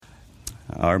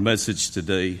Our message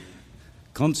today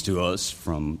comes to us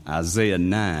from Isaiah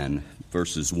 9,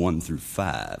 verses 1 through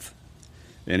 5.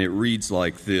 And it reads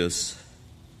like this: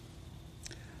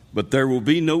 "But there will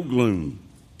be no gloom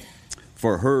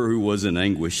for her who was in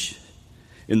anguish.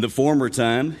 In the former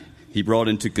time he brought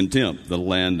into contempt the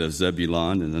land of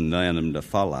Zebulun and the land of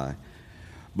Naphtali.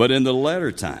 But in the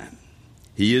latter time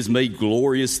he has made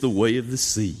glorious the way of the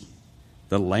sea,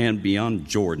 the land beyond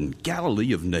Jordan,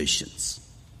 Galilee of nations.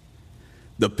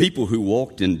 The people who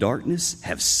walked in darkness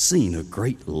have seen a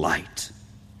great light.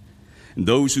 And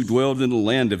those who dwelled in the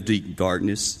land of deep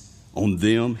darkness, on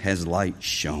them has light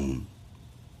shone.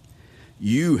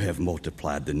 You have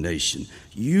multiplied the nation.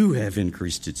 You have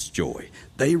increased its joy.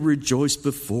 They rejoice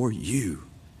before you,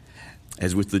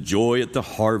 as with the joy at the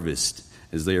harvest,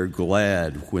 as they are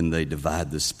glad when they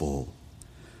divide the spoil.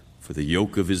 For the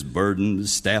yoke of his burden, the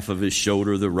staff of his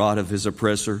shoulder, the rod of his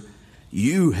oppressor,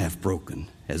 you have broken,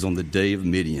 as on the day of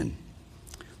Midian.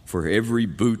 For every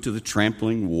boot of the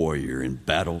trampling warrior in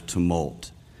battle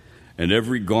tumult, and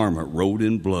every garment rolled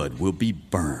in blood will be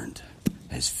burned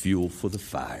as fuel for the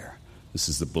fire." This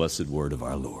is the blessed word of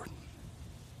our Lord.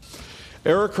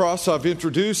 EROCRAS I've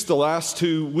introduced the last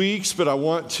 2 weeks, but I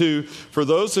want to, for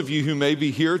those of you who may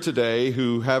be here today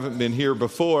who haven't been here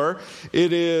before,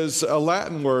 it is a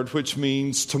Latin word which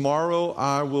means tomorrow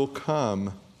I will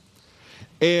come.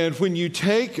 And when you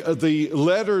take the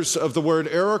letters of the word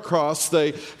EROCRAS,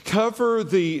 they cover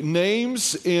the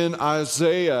names in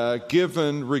Isaiah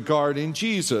given regarding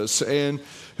Jesus and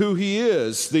who he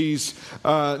is, these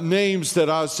names that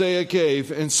Isaiah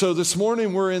gave. And so this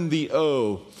morning we're in the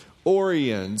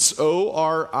Oriens,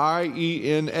 O-R-I-E-N-S.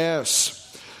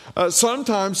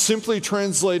 Sometimes simply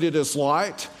translated as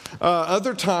light.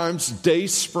 Other times day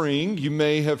spring. You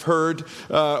may have heard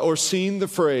or seen the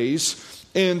phrase.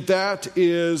 And that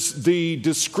is the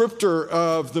descriptor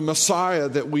of the Messiah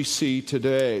that we see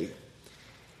today.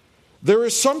 There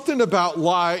is something about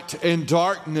light and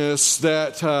darkness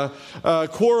that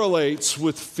correlates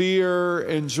with fear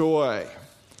and joy.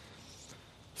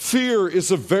 Fear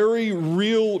is a very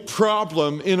real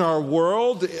problem in our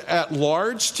world at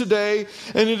large today,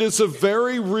 and it is a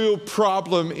very real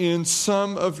problem in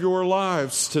some of your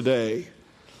lives today.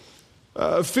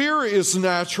 Fear is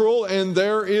natural, and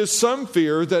there is some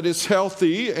fear that is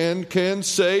healthy and can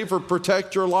save or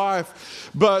protect your life.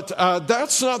 But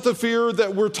that's not the fear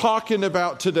that we're talking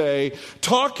about today.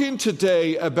 Talking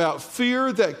today about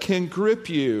fear that can grip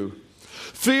you.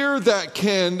 Fear that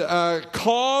can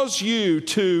cause you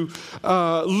to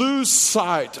lose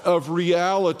sight of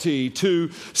reality,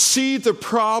 to see the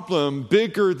problem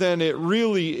bigger than it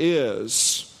really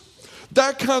is.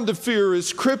 That kind of fear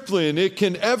is crippling. It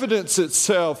can evidence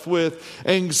itself with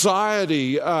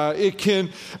anxiety.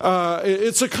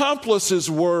 Its accomplice is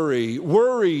worry.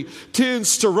 Worry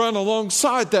tends to run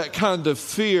alongside that kind of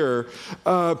fear.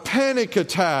 Panic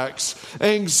attacks,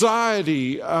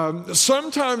 anxiety.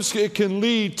 Sometimes it can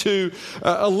lead to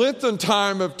a lengthened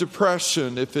time of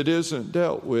depression if it isn't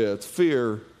dealt with.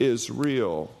 Fear is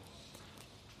real.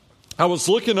 I was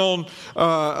looking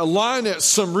online at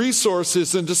some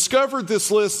resources and discovered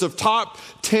this list of top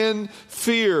 10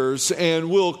 fears, and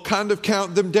we'll kind of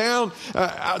count them down.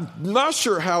 I'm not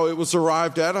sure how it was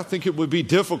arrived at. I think it would be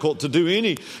difficult to do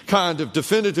any kind of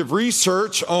definitive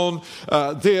research on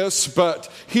this, but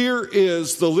here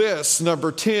is the list.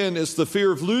 Number 10 is the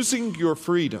fear of losing your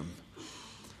freedom.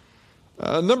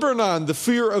 Number 9, the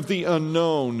fear of the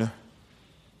unknown.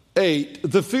 8,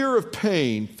 the fear of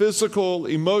pain, physical,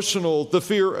 emotional, the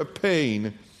fear of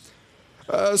pain.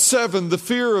 7, the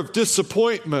fear of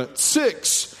disappointment.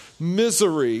 6,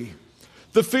 misery,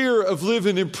 the fear of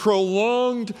living in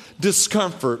prolonged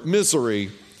discomfort,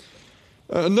 misery.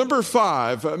 Number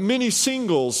 5, many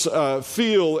singles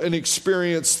feel and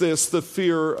experience this, the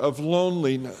fear of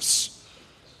loneliness,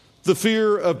 the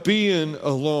fear of being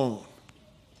alone.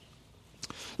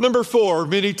 Number 4,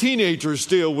 many teenagers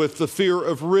deal with the fear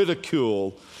of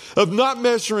ridicule, of not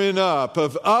measuring up,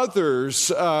 of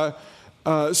others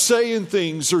saying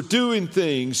things or doing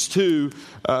things to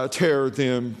tear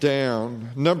them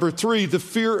down. Number 3, the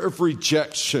fear of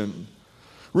rejection.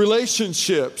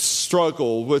 Relationships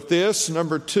struggle with this.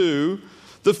 Number 2,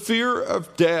 the fear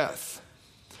of death,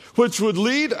 which would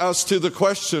lead us to the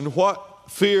question, what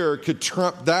fear could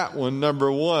trump that one?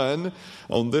 Number 1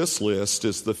 on this list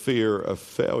is the fear of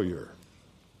failure.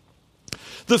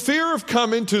 The fear of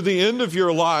coming to the end of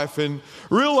your life and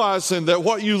realizing that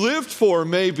what you lived for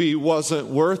maybe wasn't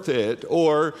worth it,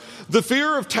 or the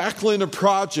fear of tackling a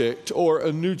project or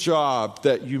a new job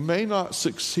that you may not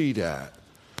succeed at.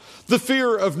 The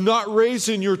fear of not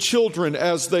raising your children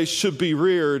as they should be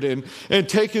reared and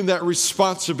taking that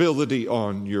responsibility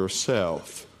on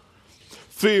yourself.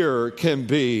 Fear can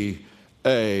be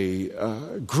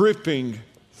a gripping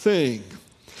thing.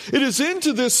 It is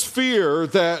into this fear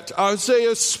that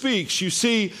Isaiah speaks. You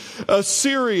see,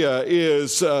 Assyria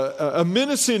is a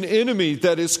menacing enemy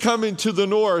that is coming to the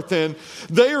north, and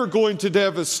they are going to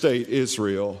devastate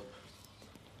Israel.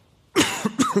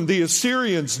 The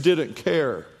Assyrians didn't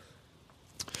care.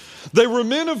 They were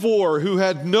men of war who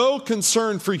had no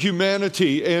concern for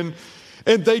humanity, and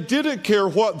they didn't care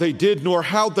what they did nor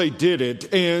how they did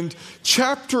it. And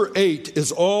chapter 8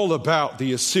 is all about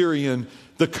the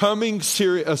coming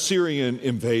Assyrian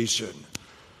invasion.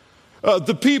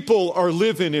 The people are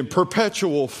living in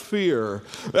perpetual fear,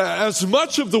 as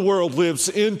much of the world lives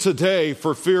in today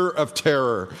for fear of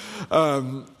terror.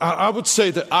 I would say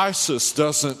that ISIS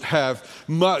doesn't have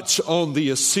much on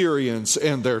the Assyrians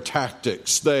and their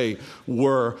tactics. They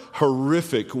were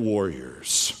horrific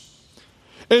warriors.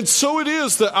 And so it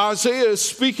is that Isaiah is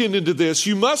speaking into this.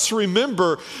 You must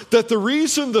remember that the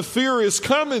reason the fear is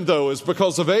coming, though, is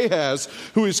because of Ahaz,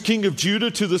 who is king of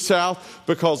Judah to the south,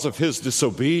 because of his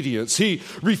disobedience. He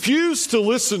refused to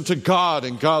listen to God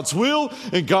and God's will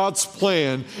and God's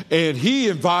plan, and he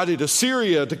invited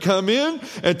Assyria to come in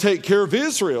and take care of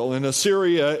Israel. And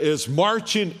Assyria is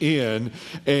marching in,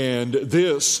 and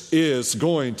this is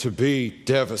going to be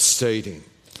devastating.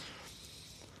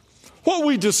 What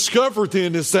we discover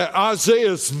then is that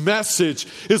Isaiah's message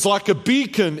is like a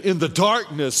beacon in the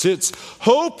darkness. It's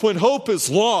hope when hope is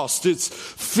lost. It's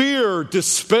fear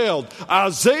dispelled.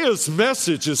 Isaiah's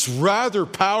message is rather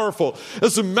powerful.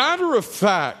 As a matter of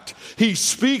fact, he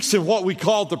speaks in what we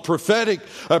call the prophetic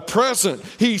present.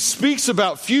 He speaks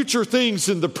about future things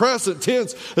in the present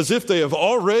tense as if they have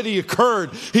already occurred.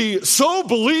 He so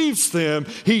believes them,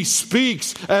 he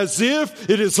speaks as if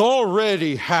it has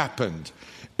already happened.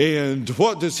 And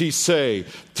what does he say?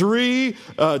 Three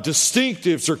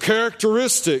distinctives or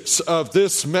characteristics of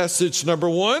this message. Number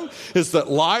one is that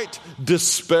light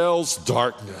dispels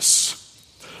darkness.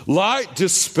 Light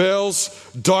dispels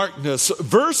darkness.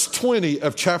 Verse 20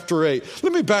 of chapter 8.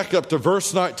 Let me back up to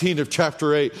verse 19 of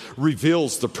chapter 8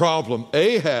 reveals the problem.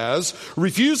 Ahaz,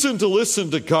 refusing to listen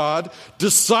to God,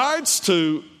 decides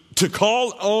to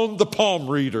call on the palm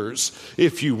readers,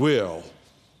 if you will.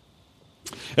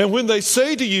 And when they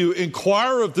say to you,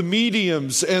 inquire of the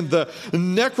mediums and the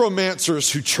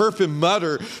necromancers who chirp and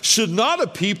mutter, should not a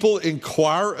people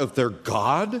inquire of their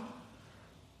God?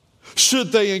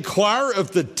 Should they inquire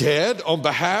of the dead on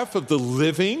behalf of the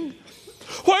living?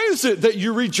 Why is it that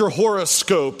you read your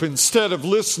horoscope instead of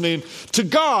listening to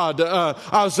God,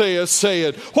 Isaiah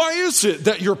said? Why is it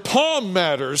that your palm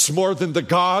matters more than the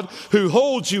God who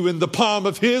holds you in the palm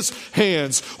of his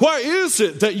hands? Why is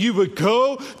it that you would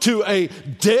go to a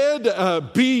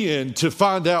dead being to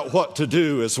find out what to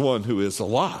do as one who is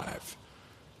alive?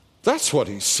 That's what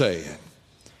he's saying.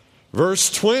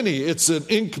 Verse 20, it's an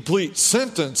incomplete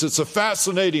sentence. It's a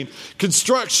fascinating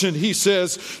construction. He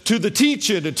says, to the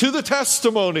teaching and to the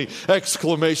testimony,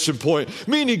 exclamation point.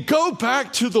 Meaning, go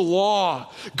back to the law.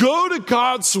 Go to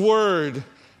God's word.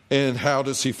 And how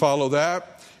does he follow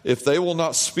that? If they will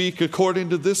not speak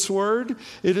according to this word,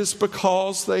 it is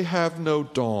because they have no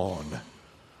dawn.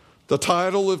 The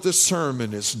title of this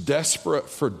sermon is Desperate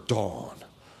for Dawn.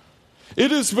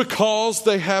 It is because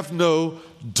they have no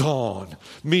dawn,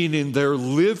 meaning they're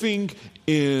living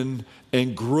in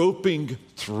and groping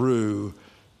through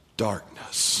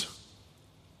darkness.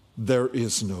 There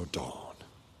is no dawn.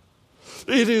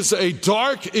 It is a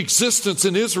dark existence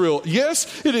in Israel.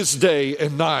 Yes, it is day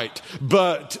and night,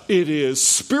 but it is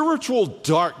spiritual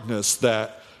darkness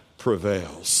that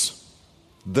prevails.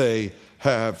 They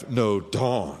have no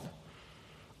dawn.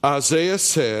 Isaiah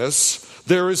says,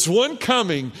 there is one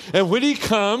coming, and when he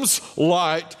comes,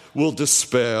 light will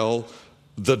dispel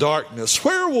the darkness.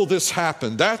 Where will this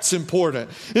happen? That's important.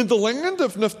 In the land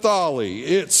of Naphtali,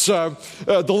 it's the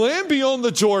land beyond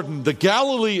the Jordan, the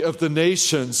Galilee of the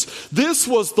nations. This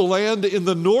was the land in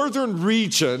the northern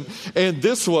region, and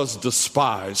this was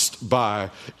despised by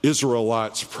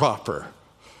Israelites proper.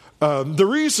 The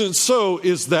reason so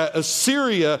is that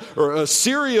Assyria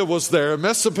was there.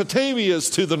 Mesopotamia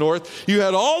is to the north. You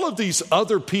had all of these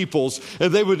other peoples,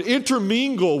 and they would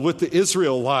intermingle with the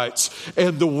Israelites,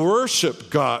 and the worship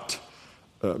got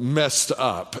messed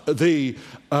up. The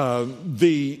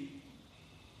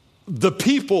the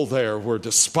people there were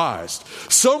despised.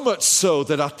 So much so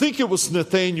that I think it was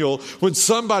Nathanael when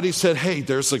somebody said, hey,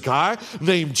 there's a guy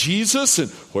named Jesus,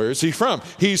 and where is he from?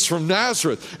 He's from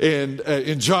Nazareth. And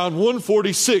in John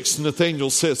 1:46, Nathanael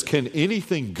says, can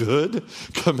anything good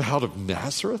come out of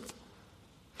Nazareth?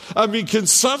 I mean, can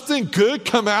something good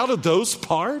come out of those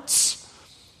parts?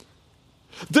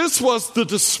 This was the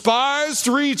despised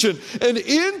region, and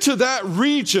into that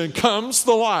region comes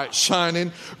the light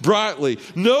shining brightly.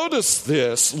 Notice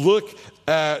this. Look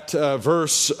at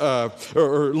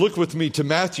or look with me to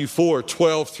Matthew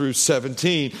 4:12 through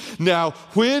 17. Now,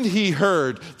 when he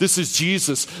heard, this is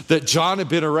Jesus, that John had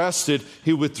been arrested,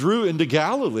 he withdrew into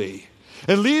Galilee.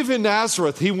 And leaving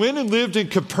Nazareth, he went and lived in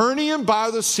Capernaum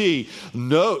by the sea.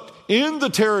 Note, in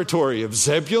the territory of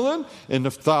Zebulun and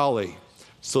Naphtali,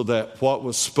 so that what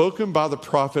was spoken by the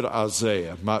prophet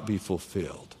Isaiah might be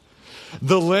fulfilled.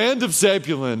 The land of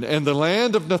Zebulun and the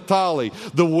land of Naphtali,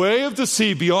 the way of the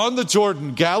sea beyond the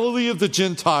Jordan, Galilee of the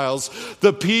Gentiles,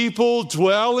 the people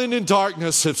dwelling in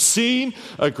darkness have seen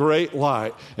a great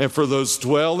light. And for those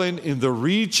dwelling in the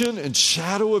region and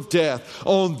shadow of death,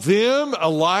 on them a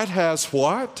light has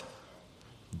what?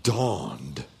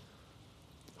 Dawned.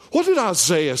 What did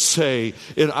Isaiah say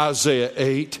in Isaiah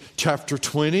 8, chapter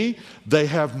 20? They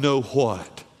have no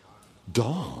what?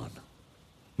 Dawn.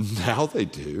 Now they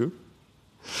do.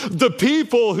 The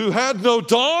people who had no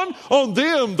dawn, on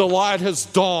them the light has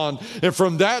dawned. And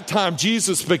from that time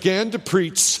Jesus began to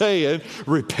preach, saying,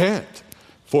 repent,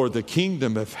 for the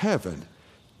kingdom of heaven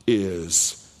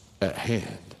is at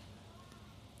hand.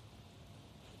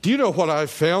 Do you know what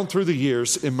I've found through the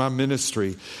years in my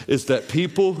ministry is that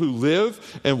people who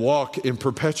live and walk in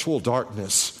perpetual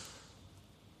darkness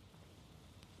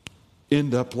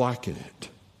end up liking it.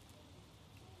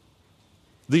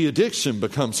 The addiction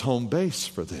becomes home base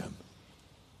for them.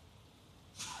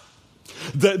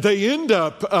 They end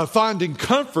up finding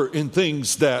comfort in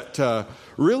things that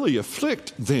really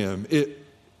afflict them. It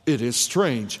is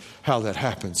strange how that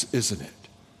happens, isn't it?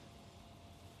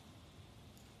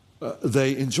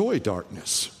 They enjoy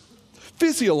darkness.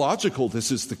 Physiological,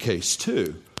 this is the case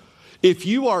too. If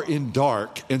you are in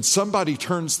dark and somebody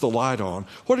turns the light on,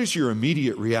 what is your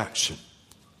immediate reaction?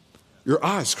 Your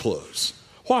eyes close.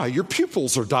 Why? Your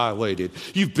pupils are dilated.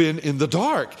 You've been in the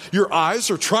dark. Your eyes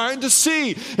are trying to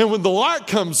see. And when the light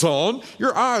comes on,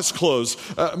 your eyes close.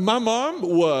 My mom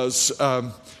was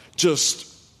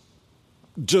just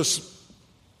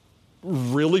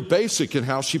really basic in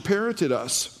how she parented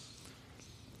us.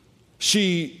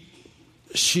 She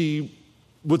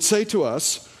would say to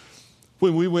us,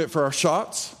 when we went for our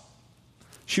shots,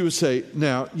 she would say,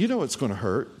 now, you know it's going to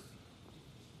hurt.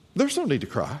 There's no need to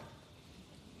cry.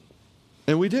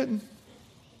 And we didn't.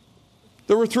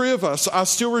 There were 3 of us. I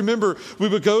still remember we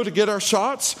would go to get our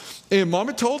shots, and Mom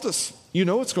had told us, you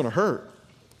know it's going to hurt.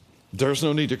 There's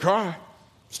no need to cry.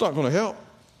 It's not going to help.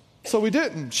 So we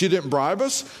didn't. She didn't bribe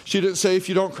us. She didn't say, if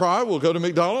you don't cry, we'll go to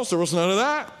McDonald's. There was none of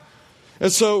that.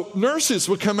 And so nurses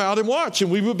would come out and watch, and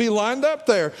we would be lined up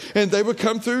there. And they would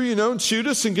come through, and shoot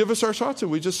us and give us our shots. And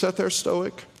we just sat there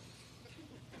stoic.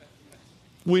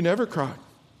 We never cried.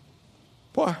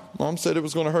 Why? Mom said it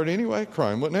was going to hurt anyway.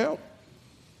 Crying wouldn't help.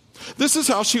 This is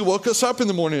how she woke us up in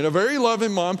the morning. A very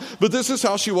loving mom, but this is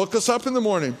how she woke us up in the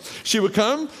morning. She would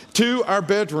come to our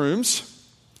bedrooms,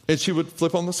 and she would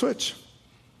flip on the switch.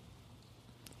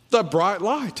 The bright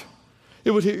light.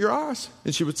 It would hit your eyes.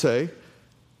 And she would say,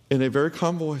 in a very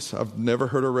calm voice, I've never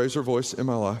heard her raise her voice in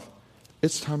my life,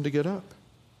 it's time to get up.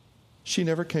 She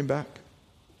never came back.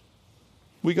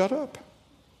 We got up.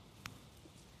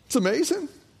 It's amazing.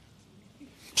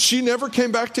 She never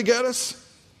came back to get us.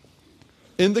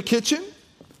 In the kitchen,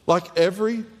 like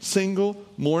every single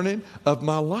morning of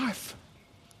my life.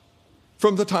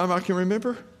 From the time I can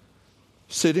remember,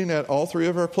 sitting at all 3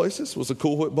 of our places was a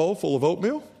Cool Whip bowl full of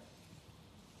oatmeal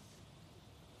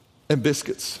and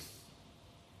biscuits.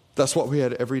 That's what we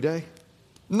had every day.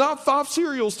 Not 5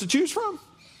 cereals to choose from.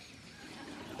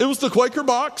 It was the Quaker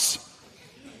box.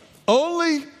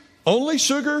 Only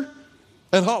sugar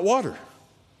and hot water.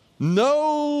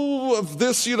 No of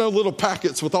this, little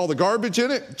packets with all the garbage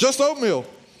in it. Just oatmeal.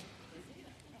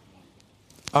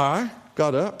 I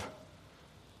got up,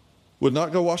 would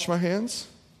not go wash my hands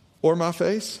or my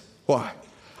face. Why?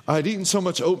 I had eaten so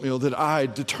much oatmeal that I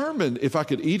determined if I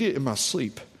could eat it in my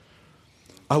sleep,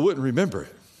 I wouldn't remember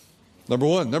it. Number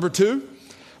 1. Number 2,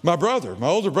 my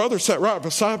older brother sat right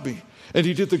beside me, and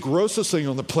he did the grossest thing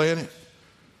on the planet.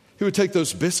 He would take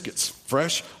those biscuits,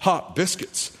 fresh, hot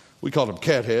biscuits. We called them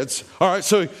cat heads. All right,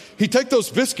 so he'd take those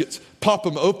biscuits, pop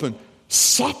them open,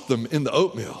 sop them in the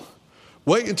oatmeal.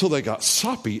 Wait until they got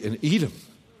soppy and eat them.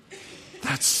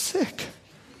 That's sick.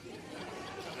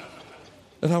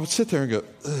 And I would sit there and go,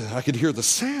 ugh, I could hear the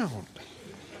sound.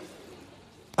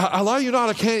 I lie you not,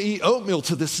 I can't eat oatmeal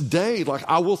to this day. Like,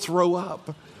 I will throw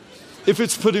up. If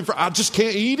it's put in, I just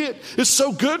can't eat it. It's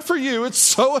so good for you. It's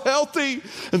so healthy.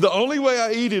 And the only way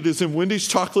I eat it is in Wendy's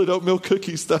chocolate oatmeal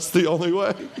cookies. That's the only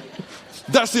way.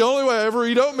 That's the only way I ever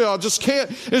eat oatmeal. I just can't.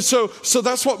 And so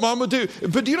that's what Mom would do.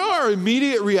 But you know, our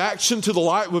immediate reaction to the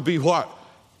light would be what?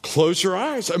 Close your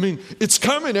eyes. I mean, it's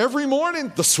coming every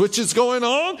morning. The switch is going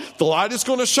on. The light is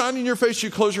going to shine in your face. You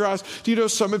close your eyes. Do you know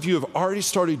some of you have already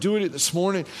started doing it this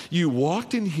morning? You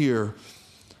walked in here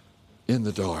in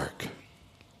the dark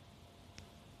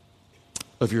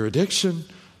of your addiction,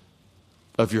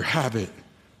 of your habit,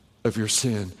 of your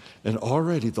sin, and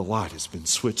already the light has been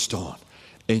switched on.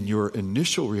 And your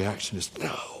initial reaction is,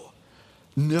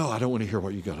 no, I don't want to hear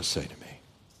what you got to say to me.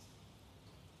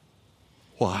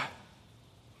 Why?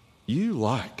 You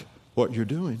like what you're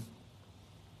doing.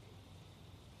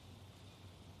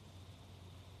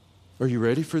 Are you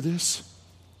ready for this?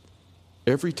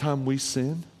 Every time we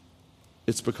sin,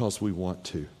 it's because we want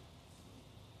to.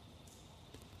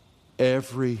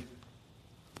 Every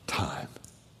time.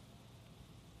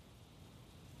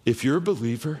 If you're a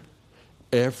believer,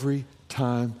 every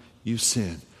time you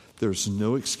sin, there's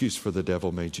no excuse for the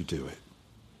devil made you do it.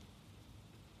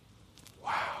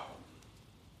 Wow.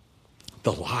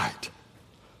 The light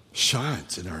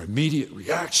shines, and our immediate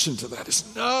reaction to that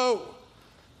is no.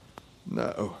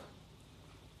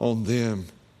 On them,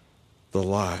 the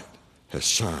light has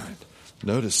shined.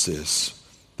 Notice this.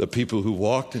 The people who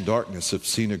walked in darkness have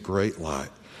seen a great light.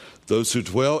 Those who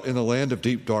dwell in a land of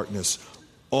deep darkness,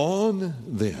 on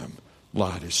them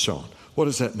light is shone. What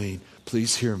does that mean?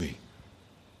 Please hear me.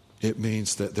 It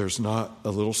means that there's not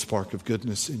a little spark of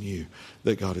goodness in you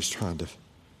that God is trying to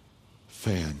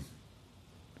fan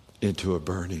into a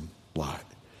burning light.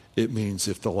 It means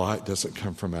if the light doesn't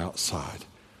come from outside,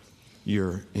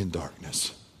 you're in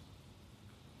darkness.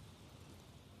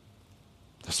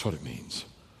 That's what it means.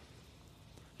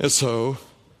 And so,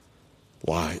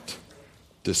 light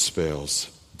dispels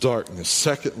darkness.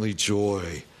 Secondly,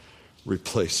 joy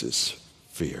replaces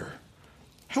fear.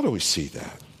 How do we see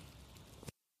that?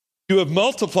 You have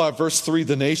multiplied, verse 3,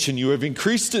 the nation. You have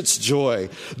increased its joy.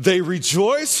 They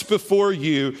rejoice before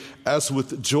you as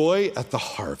with joy at the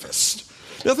harvest.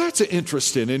 Now that's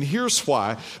interesting, and here's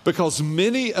why. Because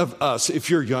many of us, if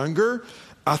you're younger,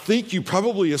 I think you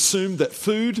probably assume that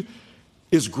food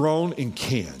is grown in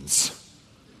cans.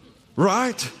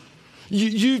 Right?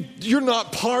 You're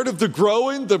not part of the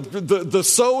growing, the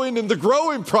sowing and the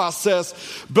growing process.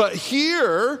 But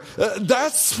here,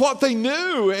 that's what they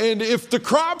knew. And if the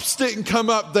crops didn't come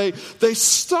up, they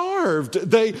starved.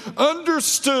 They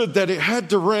understood that it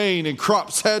had to rain and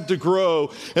crops had to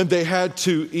grow, and they had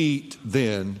to eat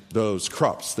then those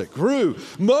crops that grew.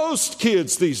 Most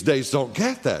kids these days don't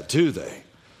get that, do they?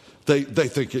 They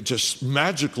think it just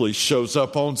magically shows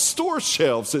up on store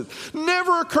shelves. It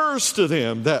never occurs to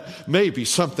them that maybe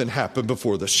something happened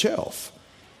before the shelf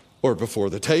or before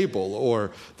the table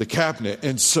or the cabinet.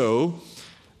 And so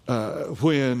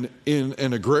when in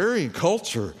an agrarian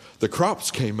culture, the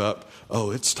crops came up,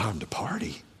 it's time to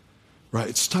party, right?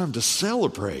 It's time to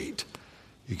celebrate.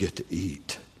 You get to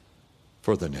eat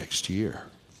for the next year.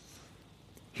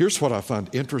 Here's what I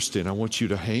find interesting. I want you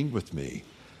to hang with me.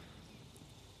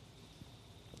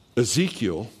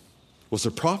 Ezekiel was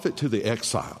a prophet to the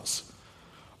exiles.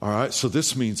 All right, so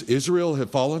this means Israel had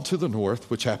fallen to the north,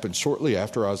 which happened shortly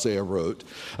after Isaiah wrote.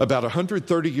 About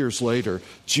 130 years later,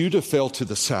 Judah fell to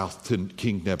the south to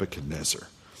King Nebuchadnezzar.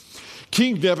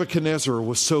 King Nebuchadnezzar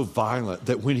was so violent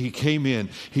that when he came in,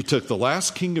 he took the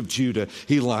last king of Judah,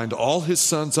 he lined all his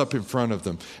sons up in front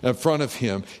of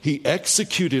him. He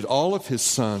executed all of his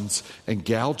sons and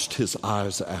gouged his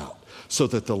eyes out, so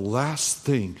that the last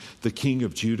thing the king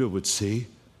of Judah would see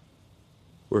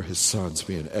were his sons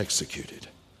being executed.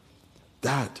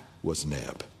 That was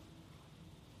Neb.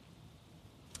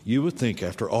 You would think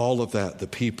after all of that, the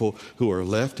people who are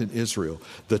left in Israel,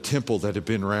 the temple that had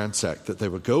been ransacked, that they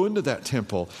would go into that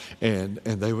temple and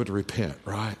they would repent,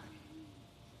 right?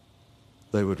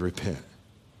 They would repent.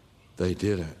 They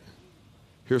didn't.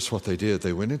 Here's what they did.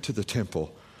 They went into the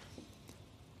temple,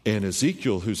 and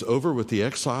Ezekiel, who's over with the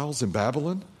exiles in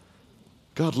Babylon,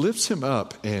 God lifts him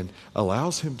up and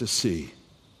allows him to see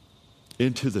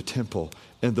into the temple.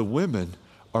 And the women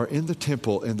are in the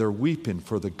temple and they're weeping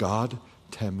for the god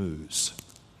Tammuz.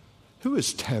 Who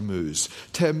is Tammuz?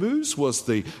 Tammuz was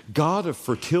the god of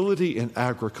fertility and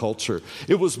agriculture.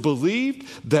 It was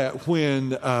believed that when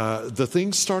the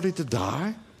things started to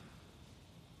die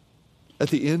at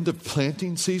the end of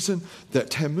planting season, that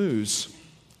Tammuz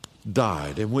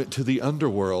died and went to the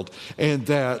underworld, and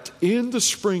that in the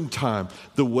springtime,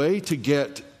 the way to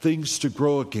get things to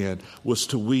grow again was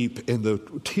to weep, and the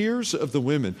tears of the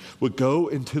women would go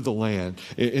into the land,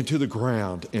 into the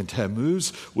ground, and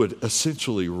Tammuz would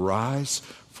essentially rise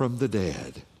from the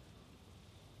dead.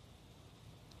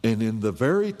 And in the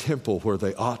very temple where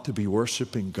they ought to be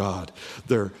worshiping God,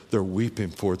 they're weeping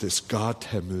for this god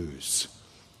Tammuz.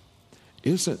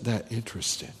 Isn't that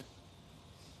interesting?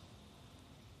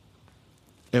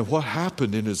 And what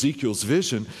happened in Ezekiel's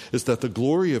vision is that the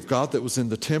glory of God that was in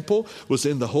the temple was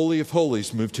in the Holy of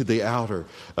Holies, moved to the outer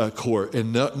court,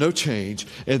 and no change,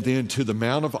 and then to the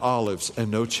Mount of Olives,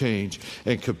 and no change,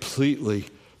 and completely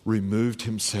removed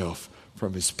himself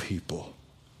from his people.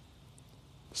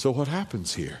 So what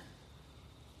happens here?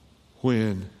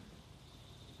 When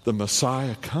the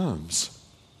Messiah comes,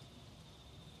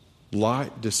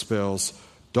 light dispels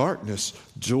darkness,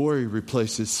 joy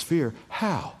replaces fear.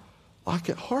 How? Like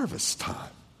at harvest time.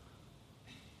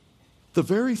 The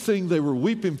very thing they were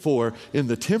weeping for in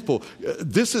the temple,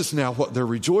 this is now what they're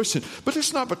rejoicing. But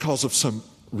it's not because of some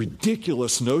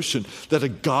ridiculous notion that a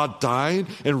God dying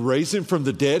and raising from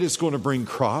the dead is going to bring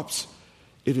crops.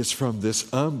 It is from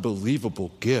this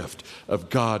unbelievable gift of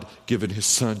God giving his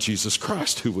son Jesus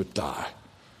Christ, who would die.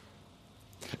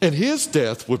 And his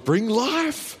death would bring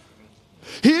life.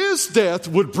 His death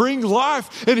would bring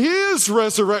life, and his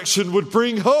resurrection would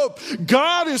bring hope.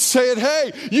 God is saying,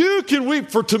 hey, you can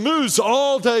weep for Tammuz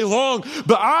all day long,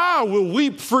 but I will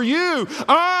weep for you.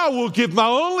 I will give my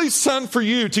only son for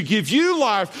you, to give you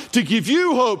life, to give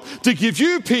you hope, to give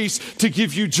you peace, to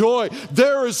give you joy.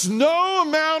 There is no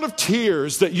amount of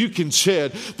tears that you can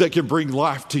shed that can bring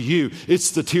life to you.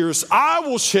 It's the tears I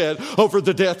will shed over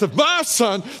the death of my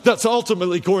son that's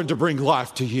ultimately going to bring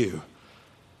life to you.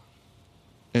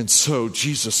 And so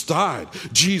Jesus died.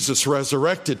 Jesus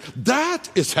resurrected. That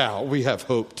is how we have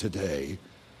hope today.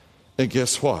 And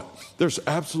guess what? There's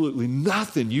absolutely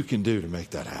nothing you can do to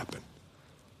make that happen.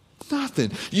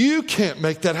 Nothing. You can't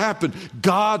make that happen.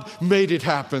 God made it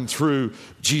happen through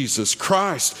Jesus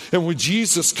Christ. And when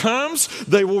Jesus comes,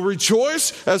 they will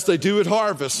rejoice as they do at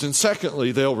harvest. And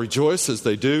secondly, they'll rejoice as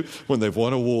they do when they've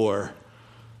won a war.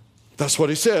 That's what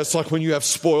he says. It's like when you have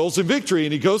spoils and victory.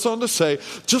 And he goes on to say,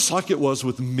 just like it was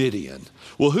with Midian.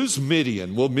 Well, who's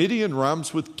Midian? Well, Midian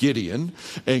rhymes with Gideon.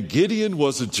 And Gideon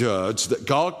was a judge that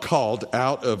God called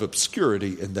out of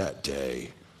obscurity in that day.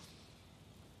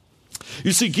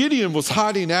 You see, Gideon was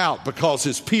hiding out because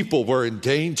his people were in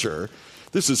danger.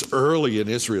 This is early in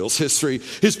Israel's history.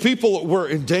 His people were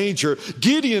in danger.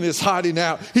 Gideon is hiding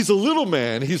out. He's a little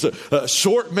man. He's a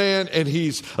short man, and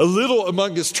he's a little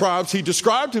among his tribes. He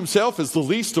described himself as the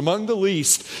least among the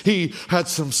least. He had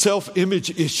some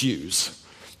self-image issues.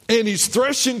 And he's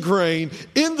threshing grain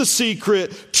in the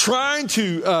secret, trying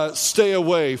to stay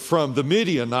away from the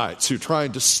Midianites who are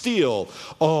trying to steal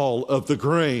all of the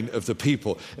grain of the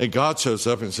people. And God shows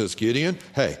up and says, Gideon,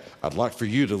 hey, I'd like for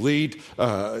you to lead,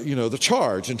 the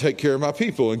charge and take care of my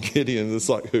people. And Gideon is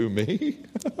like, who, me?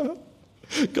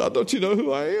 God, don't you know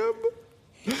who I am?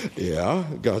 Yeah,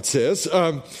 God says.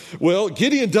 Well,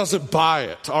 Gideon doesn't buy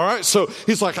it, all right? So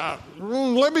he's like,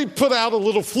 let me put out a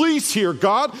little fleece here,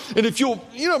 God. And if you'll,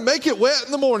 make it wet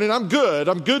in the morning, I'm good.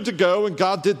 I'm good to go. And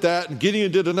God did that. And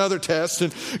Gideon did another test.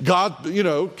 And God,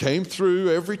 came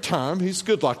through every time. He's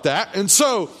good like that. And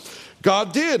so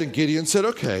God did. And Gideon said,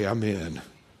 okay, I'm in.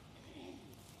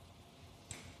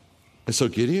 And so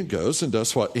Gideon goes and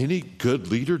does what any good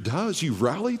leader does. You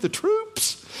rally the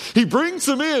troops. He brings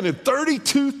them in, and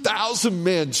 32,000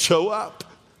 men show up.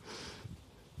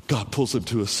 God pulls them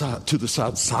to the side.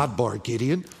 Sidebar,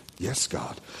 Gideon. Yes,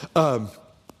 God.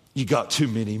 You got too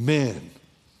many men.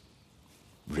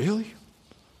 Really?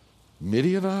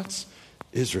 Midianites?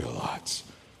 Israelites.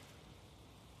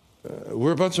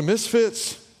 We're a bunch of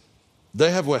misfits.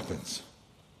 They have weapons.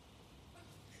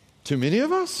 Too many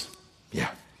of us?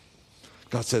 Yeah.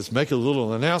 God says, make a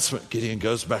little announcement. Gideon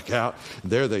goes back out.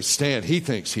 There they stand. He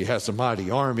thinks he has a mighty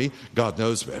army. God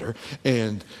knows better.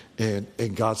 And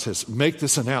God says, make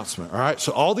this announcement. All right.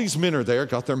 So all these men are there,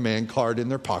 got their man card in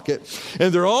their pocket.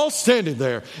 And they're all standing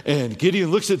there. And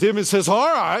Gideon looks at them and says,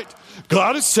 all right,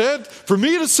 God has said for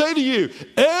me to say to you,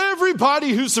 everybody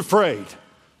who's afraid,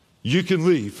 you can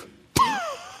leave.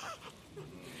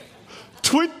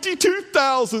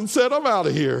 22,000 said, I'm out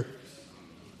of here.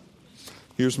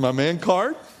 Here's my man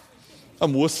card.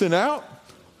 I'm wussing out.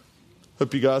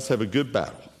 Hope you guys have a good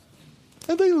battle.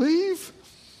 And they leave.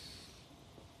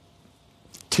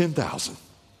 10,000.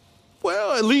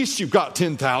 Well, at least you've got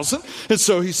 10,000. And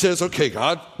so he says, okay,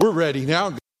 God, we're ready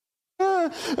now.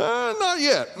 Not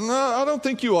yet. No, I don't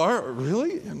think you are.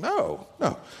 Really? No.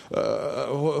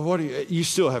 What do you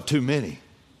still have too many.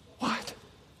 What?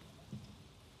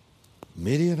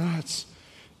 Midianites,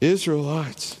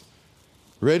 Israelites,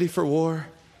 ready for war,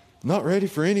 not ready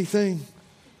for anything.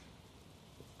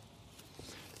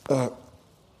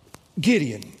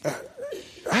 Gideon,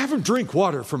 have them drink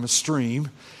water from a stream,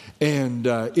 and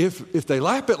if they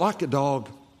lap it like a dog,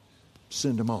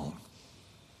 send them on.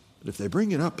 But if they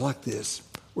bring it up like this,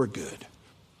 we're good.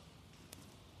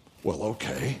 Well,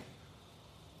 okay.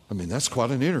 I mean, that's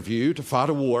quite an interview to fight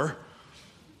a war.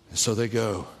 And so they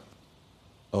go,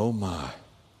 oh my,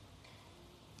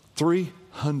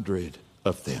 300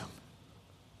 of them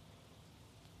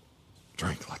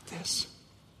drank like this.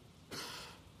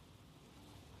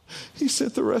 He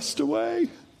sent the rest away.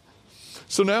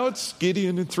 So now it's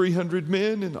Gideon and 300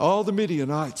 men and all the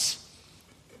Midianites.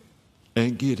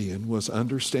 And Gideon was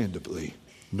understandably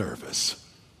nervous.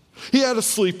 He had a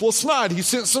sleepless night. He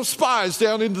sent some spies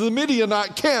down into the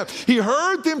Midianite camp. He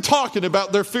heard them talking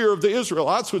about their fear of the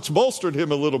Israelites, which bolstered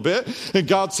him a little bit. And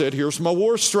God said, here's my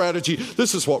war strategy.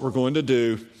 This is what we're going to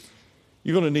do.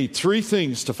 You're going to need 3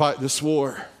 things to fight this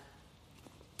war.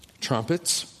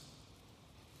 Trumpets.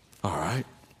 All right.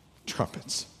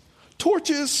 Trumpets.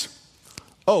 Torches.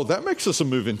 Oh, that makes us a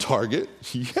moving target.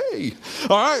 Yay.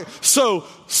 All right. So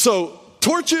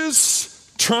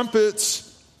torches, trumpets,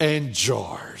 and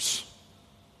jars.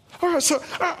 All right, so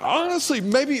honestly,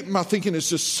 maybe my thinking is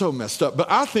just so messed up, but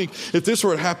I think if this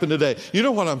were to happen today, you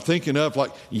know what I'm thinking of?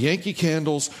 Like Yankee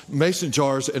candles, mason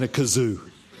jars, and a kazoo.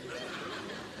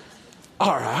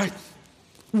 All right,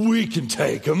 we can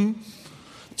take them.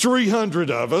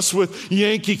 300 of us with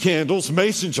Yankee candles,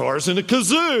 mason jars, and a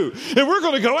kazoo. And we're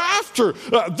going to go after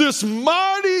this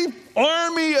mighty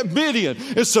army of Midian.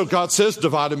 And so God says,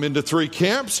 divide them into 3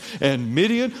 camps. And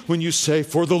Midian, when you say,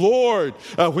 for the Lord,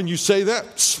 when you say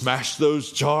that, smash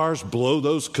those jars, blow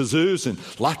those kazoos, and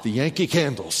light the Yankee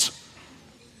candles.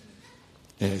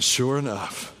 And sure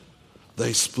enough,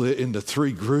 they split into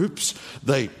 3 groups.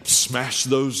 They smash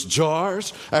those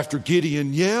jars. After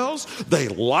Gideon yells, they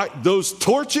light those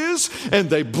torches and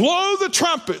they blow the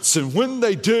trumpets. And when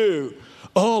they do,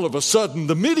 all of a sudden,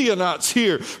 the Midianites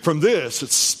hear from this.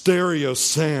 It's stereo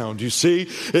sound, you see.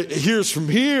 It hears from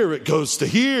here, it goes to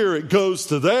here, it goes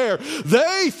to there.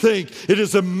 They think it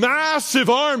is a massive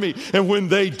army. And when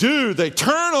they do, they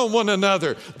turn on one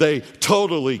another. They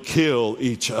totally kill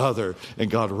each other. And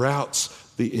God routs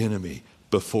the enemy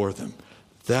before them.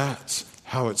 That's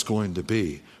how it's going to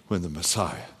be when the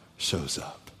Messiah shows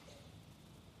up.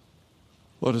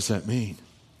 What does that mean?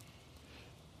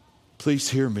 Please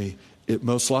hear me. It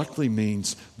most likely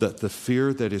means that the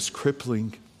fear that is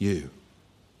crippling you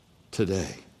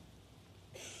today,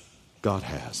 God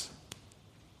has.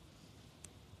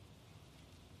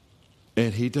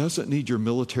 And He doesn't need your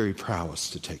military prowess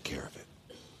to take care of it.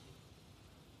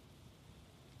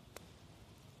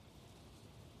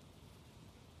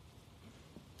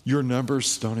 Your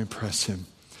numbers don't impress Him.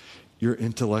 Your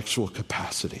intellectual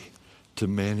capacity to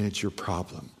manage your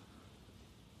problem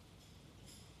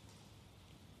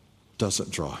doesn't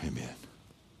draw Him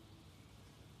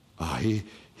in.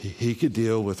 He could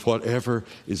deal with whatever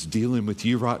is dealing with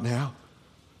you right now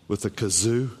with a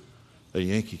kazoo, a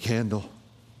Yankee candle,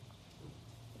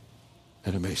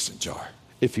 and a mason jar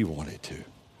if He wanted to.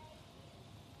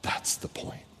 That's the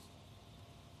point.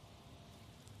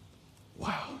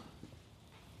 Wow.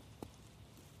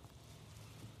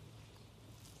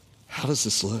 How does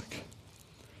this look?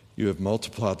 You have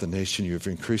multiplied the nation. You have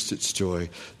increased its joy.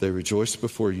 They rejoice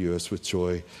before you as with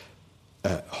joy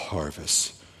at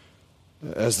harvest.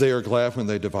 As they are glad when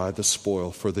they divide the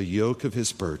spoil, for the yoke of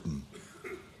his burden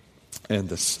and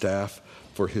the staff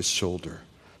for his shoulder,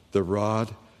 the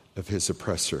rod of his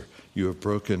oppressor, you have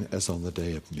broken as on the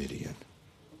day of Midian.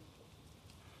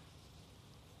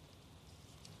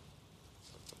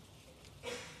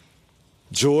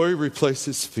 Joy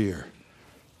replaces fear.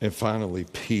 And finally,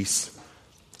 peace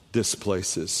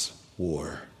displaces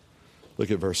war.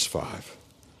 Look at verse 5.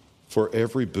 For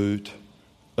every boot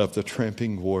of the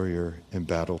tramping warrior in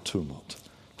battle tumult.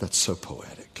 That's so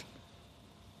poetic.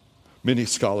 Many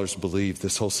scholars believe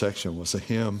this whole section was a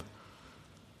hymn.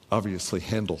 Obviously,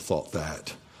 Handel thought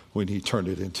that when he turned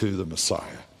it into the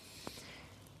Messiah.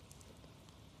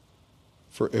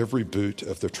 For every boot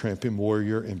of the tramping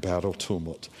warrior in battle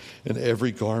tumult, and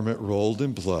every garment rolled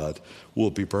in blood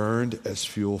will be burned as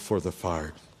fuel for the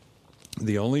fire.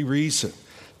 The only reason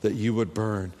that you would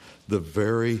burn the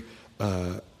very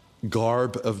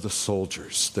garb of the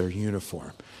soldiers, their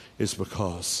uniform, is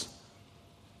because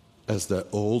as that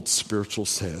old spiritual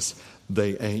says,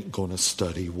 they ain't going to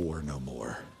study war no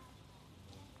more.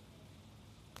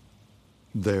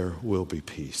 There will be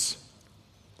peace.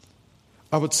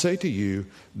 I would say to you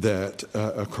that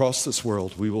across this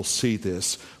world, we will see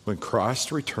this when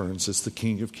Christ returns as the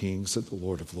King of Kings and the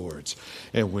Lord of Lords.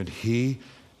 And when he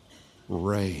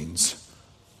reigns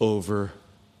over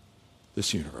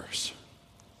this universe.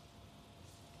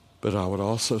 But I would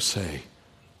also say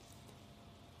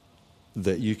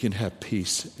that you can have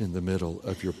peace in the middle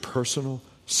of your personal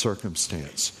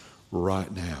circumstance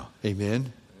right now.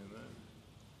 Amen?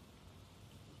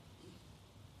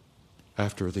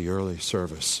 After the early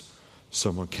service,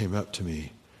 someone came up to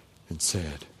me and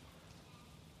said,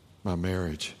 my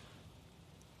marriage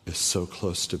is so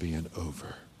close to being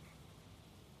over.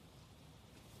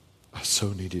 I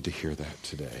so needed to hear that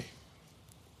today.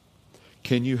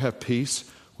 Can you have peace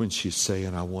when she's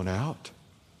saying, I want out?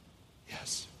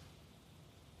 Yes.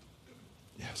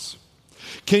 Yes.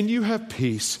 Can you have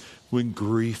peace when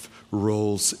grief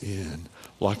rolls in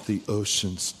like the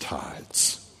ocean's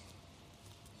tides?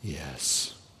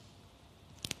 Yes.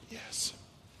 Yes.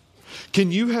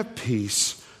 Can you have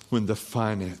peace when the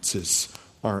finances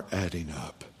aren't adding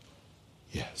up?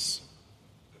 Yes.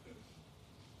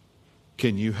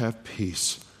 Can you have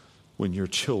peace when your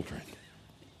children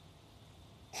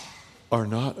are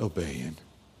not obeying,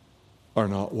 are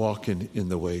not walking in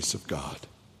the ways of God?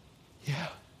 Yeah.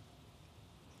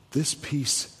 This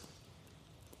peace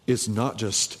is not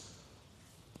just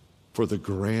for the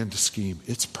grand scheme,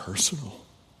 it's personal.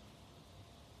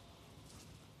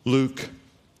 Luke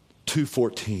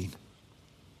 2:14,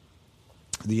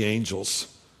 the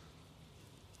angels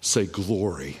say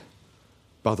glory.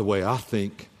 By the way, I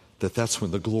think that that's when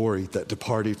the glory that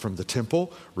departed from the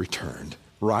temple returned,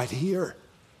 right here.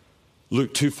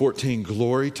 Luke 2:14,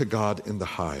 glory to God in the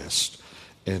highest,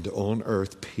 and on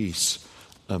earth peace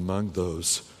among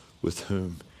those with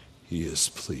whom he is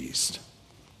pleased.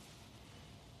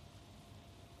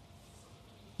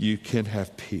 You can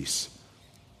have peace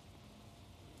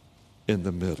in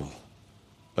the middle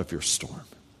of your storm.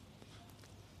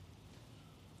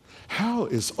 How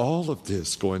is all of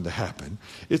this going to happen?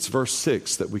 It's verse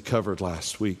 6 that we covered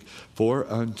last week. For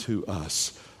unto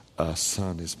us a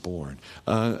son is born,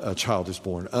 a child is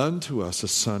born. Unto us a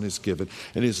son is given,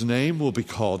 and his name will be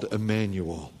called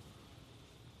Emmanuel.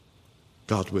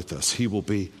 God with us. He will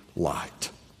be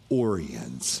light.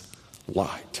 Orion's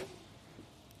light.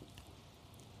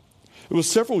 It was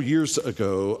several years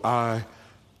ago, I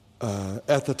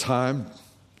at the time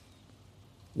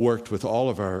worked with all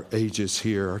of our ages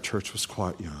here. Our church was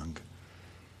quite young.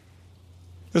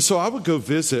 And so I would go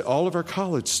visit all of our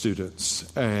college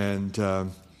students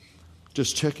and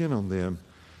just check in on them.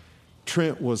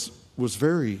 Trent was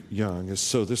very young, and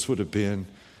so this would have been,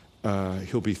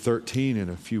 he'll be 13 in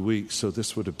a few weeks, so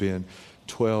this would have been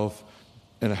 12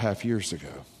 and a half years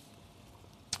ago.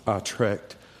 I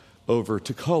trekked over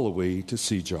to Cullowhee to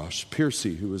see Josh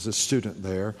Piercy, who was a student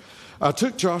there. I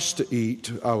took Josh to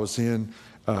eat. I was in,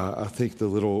 I think, the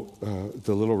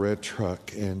little red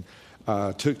truck, and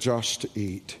I took Josh to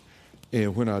eat.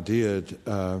 And when I did,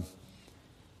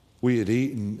 we had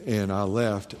eaten, and I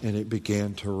left, and it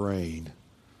began to rain.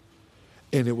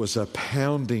 And it was a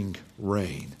pounding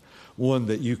rain, one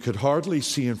that you could hardly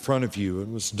see in front of you.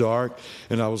 It was dark,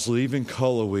 and I was leaving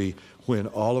Cullowhee when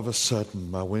all of a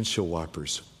sudden my windshield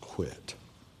wipers quit.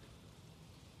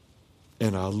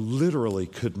 And I literally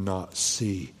could not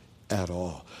see at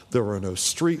all. There were no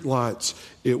street lights.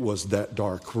 It was that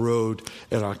dark road,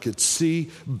 and I could see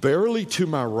barely to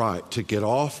my right to get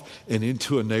off and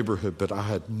into a neighborhood, but I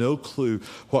had no clue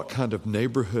what kind of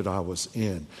neighborhood I was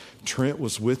in. Trent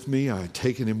was with me. I had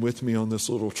taken him with me on this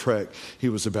little trek. He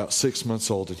was about 6 months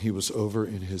old, and he was over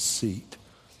in his seat.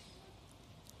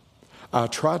 I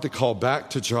tried to call back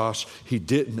to Josh. He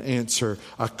didn't answer.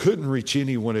 I couldn't reach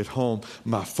anyone at home.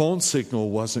 My phone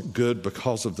signal wasn't good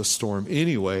because of the storm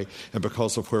anyway and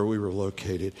because of where we were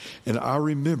located. And I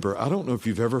remember, I don't know if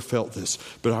you've ever felt this,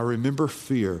 but I remember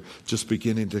fear just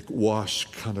beginning to wash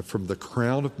kind of from the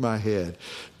crown of my head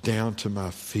down to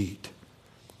my feet.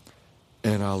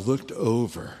 And I looked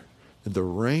over, and the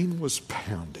rain was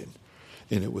pounding,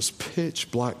 and it was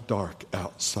pitch black dark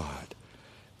outside.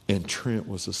 And Trent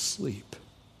was asleep.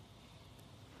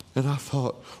 And I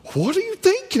thought, what are you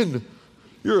thinking?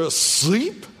 You're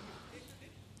asleep?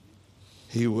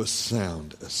 He was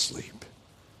sound asleep.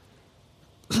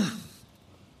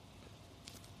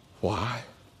 Why?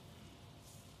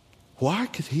 Why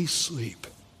could he sleep?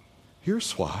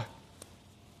 Here's why.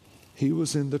 He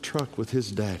was in the truck with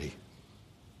his daddy.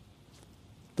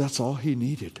 That's all he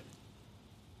needed.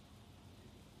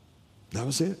 That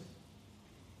was it.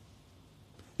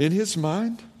 in his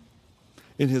mind,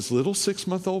 in his little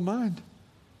 6-month-old mind,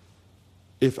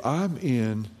 if I'm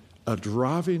in a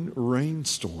driving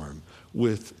rainstorm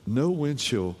with no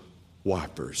windshield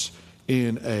wipers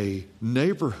in a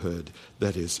neighborhood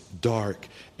that is dark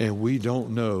and we don't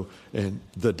know and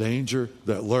the danger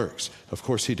that lurks. Of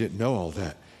course, he didn't know all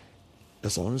that.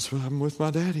 As long as I'm with my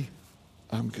daddy,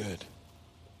 I'm good.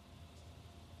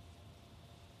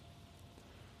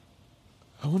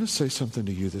 I want to say something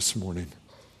to you this morning.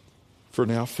 For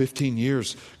now 15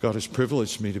 years, God has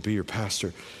privileged me to be your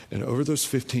pastor. And over those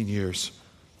 15 years,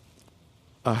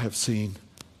 I have seen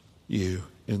you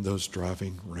in those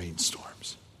driving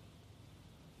rainstorms.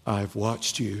 I've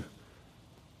watched you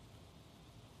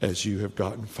as you have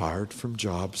gotten fired from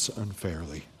jobs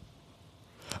unfairly.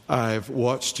 I've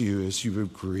watched you as you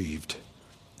have grieved.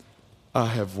 I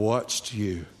have watched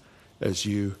you as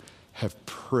you have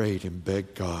prayed and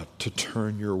begged God to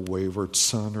turn your wayward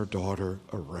son or daughter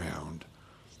around.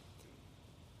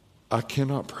 I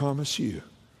cannot promise you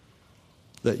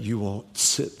that you won't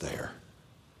sit there.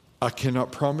 I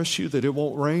cannot promise you that it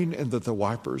won't rain and that the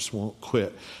wipers won't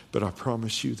quit. But I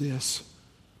promise you this: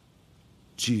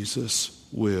 Jesus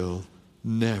will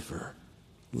never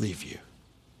leave you.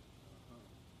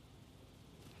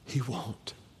 He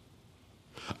won't.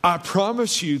 I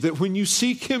promise you that when you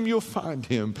seek him, you'll find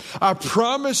him. I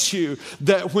promise you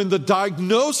that when the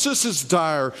diagnosis is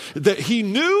dire, that he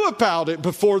knew about it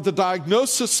before the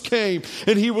diagnosis came,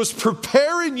 and he was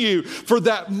preparing you for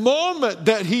that moment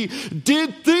that he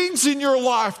did things in your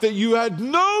life that you had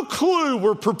no clue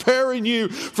were preparing you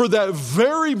for that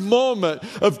very moment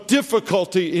of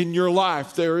difficulty in your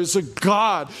life. There is a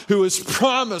God who has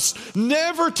promised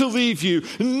never to leave you,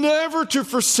 never to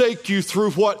forsake you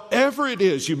through whatever it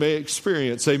is you may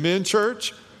experience. Amen,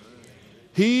 church?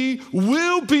 He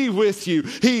will be with you.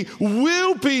 He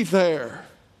will be there.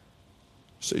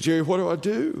 Say, Jerry, what do I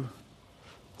do?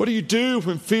 What do you do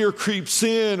when fear creeps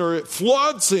in or it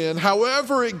floods in?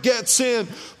 However it gets in,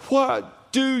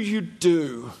 what do you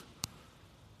do?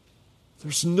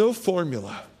 There's no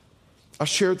formula. I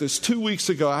shared this 2 weeks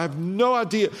ago. I have no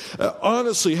idea,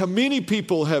 honestly, how many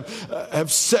people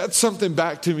have said something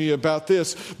back to me about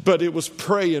this, but it was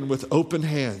praying with open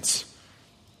hands.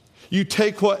 You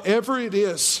take whatever it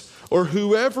is, or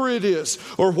whoever it is,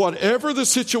 or whatever the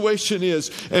situation is,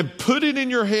 and put it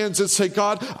in your hands and say,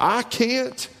 God, I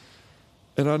can't.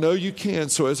 And I know you can.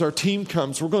 So as our team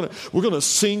comes, we're going to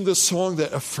sing this song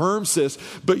that affirms this,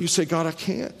 but you say, God, I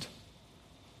can't.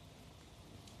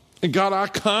 And God, I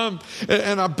come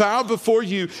and I bow before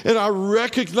you, and I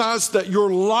recognize that your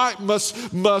light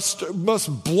must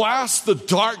blast the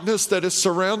darkness that is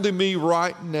surrounding me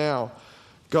right now.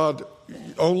 God,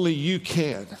 only you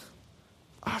can.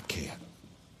 I can't.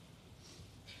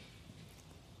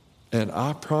 And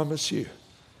I promise you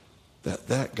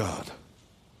that God,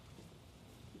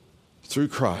 through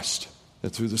Christ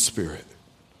and through the Spirit,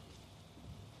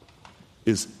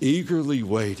 is eagerly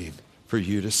waiting for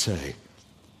you to say,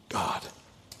 God,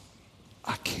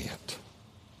 I can't.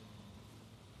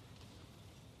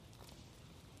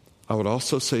 I would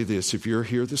also say this: if you're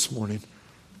here this morning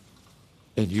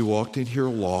and you walked in here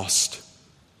lost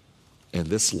and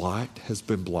this light has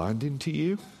been blinding to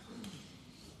you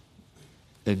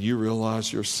and you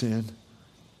realize your sin,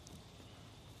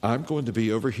 I'm going to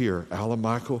be over here. Alan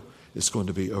Michael is going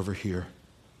to be over here.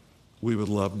 We would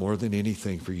love more than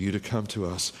anything for you to come to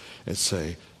us and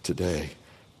say, today,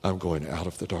 I'm going out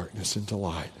of the darkness into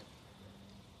light.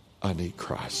 I need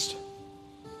Christ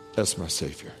as my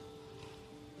Savior.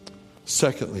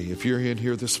 Secondly, if you're in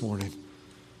here this morning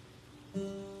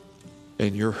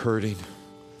and you're hurting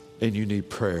and you need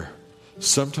prayer,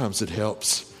 sometimes it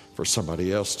helps for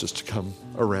somebody else just to come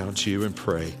around you and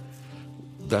pray.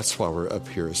 That's why we're up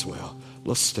here as well.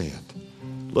 Let's stand.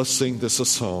 Let's sing this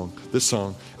song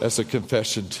as a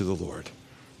confession to the Lord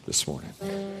this morning.